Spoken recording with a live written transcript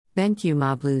BenQ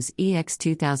Moblu's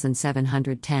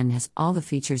EX2710 has all the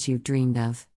features you've dreamed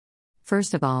of.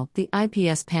 First of all, the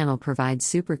IPS panel provides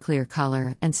super clear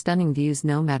color and stunning views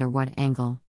no matter what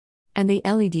angle. And the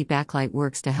LED backlight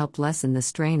works to help lessen the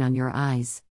strain on your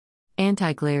eyes.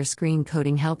 Anti-glare screen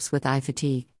coating helps with eye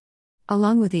fatigue.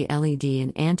 Along with the LED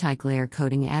and anti-glare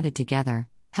coating added together,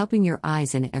 helping your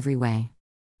eyes in every way.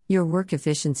 Your work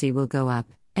efficiency will go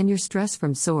up, and your stress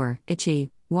from sore,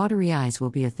 itchy, watery eyes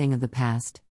will be a thing of the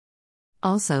past.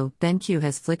 Also, BenQ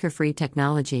has flicker-free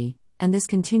technology, and this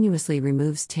continuously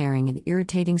removes tearing and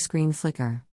irritating screen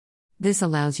flicker. This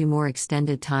allows you more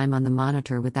extended time on the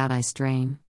monitor without eye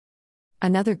strain.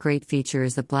 Another great feature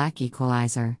is the black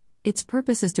equalizer. Its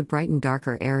purpose is to brighten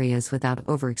darker areas without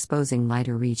overexposing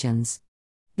lighter regions.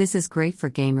 This is great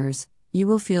for gamers. You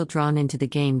will feel drawn into the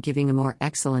game, giving a more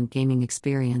excellent gaming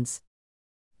experience.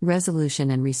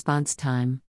 Resolution and response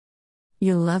time.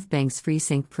 You'll love BenQ's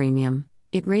FreeSync Premium.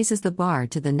 It raises the bar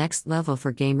to the next level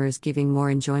for gamers, giving more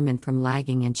enjoyment from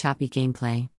lagging and choppy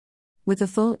gameplay. With a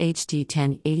full HD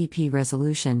 1080p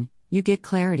resolution, you get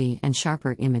clarity and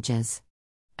sharper images.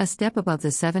 A step above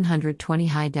the 720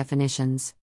 high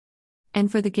definitions. And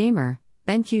for the gamer,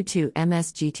 BenQ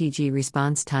 2MS GTG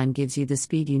response time gives you the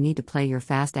speed you need to play your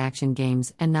fast action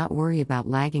games and not worry about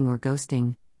lagging or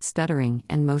ghosting, stuttering,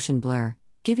 and motion blur,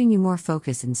 giving you more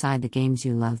focus inside the games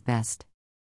you love best.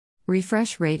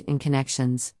 Refresh rate and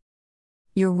connections.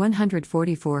 Your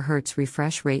 144Hz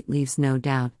refresh rate leaves no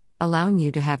doubt, allowing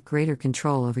you to have greater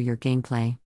control over your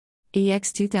gameplay.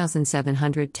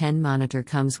 EX2710 monitor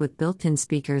comes with built-in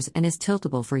speakers and is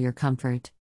tiltable for your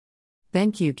comfort.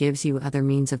 BenQ gives you other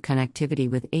means of connectivity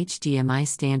with HDMI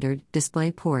standard,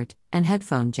 DisplayPort, and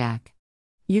headphone jack.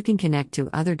 You can connect to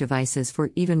other devices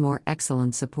for even more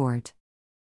excellent support.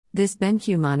 This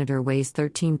BenQ monitor weighs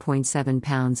 13.7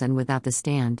 pounds and without the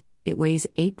stand, it weighs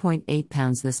 8.8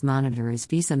 pounds. This monitor is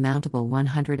VESA mountable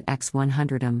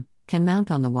 100x100mm, can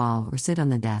mount on the wall or sit on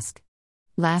the desk.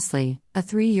 Lastly, a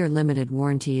 3-year limited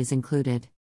warranty is included.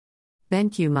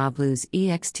 BenQ Moblu's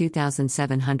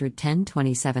EX2710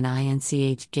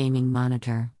 27INCH gaming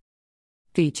monitor.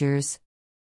 Features: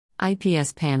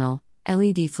 IPS panel,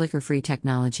 LED flicker-free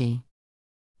technology,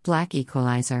 black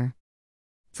equalizer,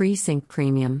 FreeSync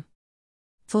Premium,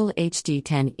 Full HD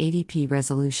 1080p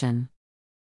resolution,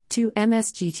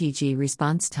 2ms GTG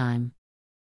response time,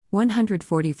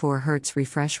 144Hz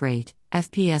refresh rate,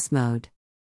 FPS mode,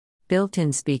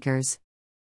 built-in speakers,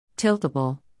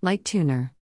 tiltable, light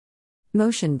tuner,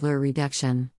 motion blur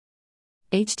reduction,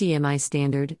 HDMI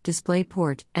standard,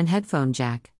 DisplayPort, and headphone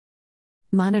jack.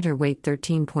 Monitor weight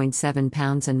 13.7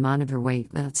 pounds and monitor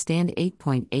weight without stand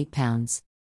 8.8 pounds.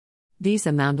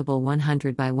 VESA mountable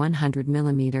 100 by 100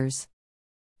 mm.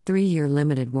 3-year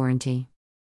limited warranty.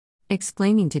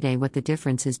 Explaining today what the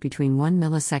difference is between 1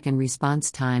 millisecond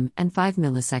response time and 5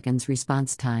 milliseconds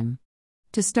response time.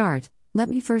 To start, let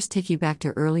me first take you back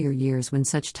to earlier years when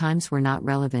such times were not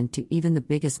relevant to even the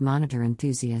biggest monitor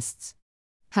enthusiasts.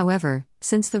 However,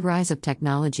 since the rise of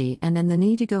technology and then the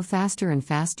need to go faster and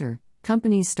faster,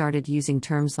 companies started using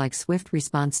terms like swift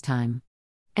response time.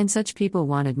 And such people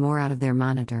wanted more out of their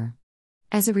monitor.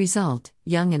 As a result,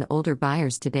 young and older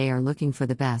buyers today are looking for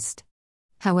the best.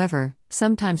 However,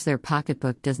 sometimes their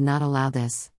pocketbook does not allow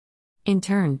this. In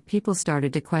turn, people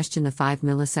started to question the 5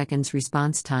 milliseconds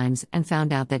response times and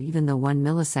found out that even though 1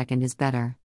 millisecond is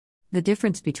better, the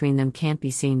difference between them can't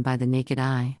be seen by the naked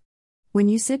eye. When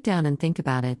you sit down and think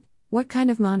about it, what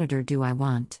kind of monitor do I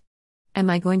want?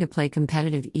 Am I going to play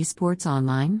competitive esports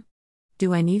online?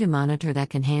 Do I need a monitor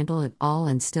that can handle it all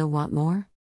and still want more?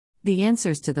 The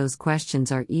answers to those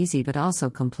questions are easy but also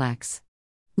complex.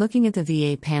 Looking at the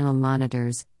VA panel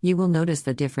monitors, you will notice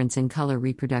the difference in color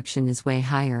reproduction is way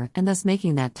higher and thus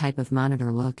making that type of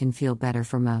monitor look and feel better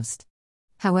for most.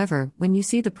 However, when you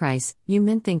see the price, you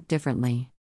may think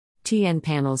differently. TN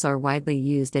panels are widely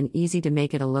used and easy to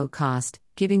make at a low cost,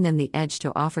 giving them the edge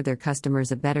to offer their customers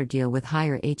a better deal with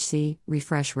higher HC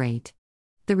refresh rate.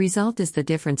 The result is the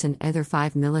difference in either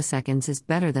 5 milliseconds is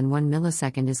better than 1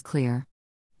 millisecond is clear.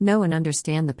 Know and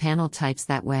understand the panel types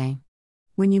that way.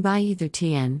 When you buy either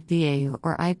TN, VA,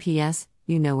 or IPS,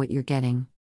 you know what you're getting.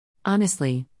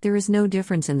 Honestly, there is no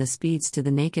difference in the speeds to the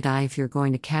naked eye if you're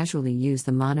going to casually use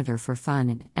the monitor for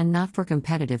fun and not for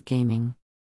competitive gaming.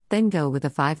 Then go with a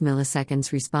 5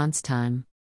 milliseconds response time.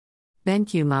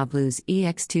 BenQ Moblu's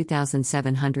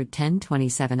EX2710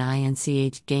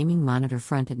 27INCH gaming monitor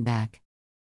front and back.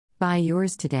 Buy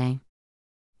yours today.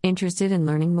 Interested in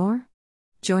learning more?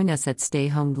 Join us at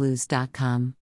stayhomeblues.com.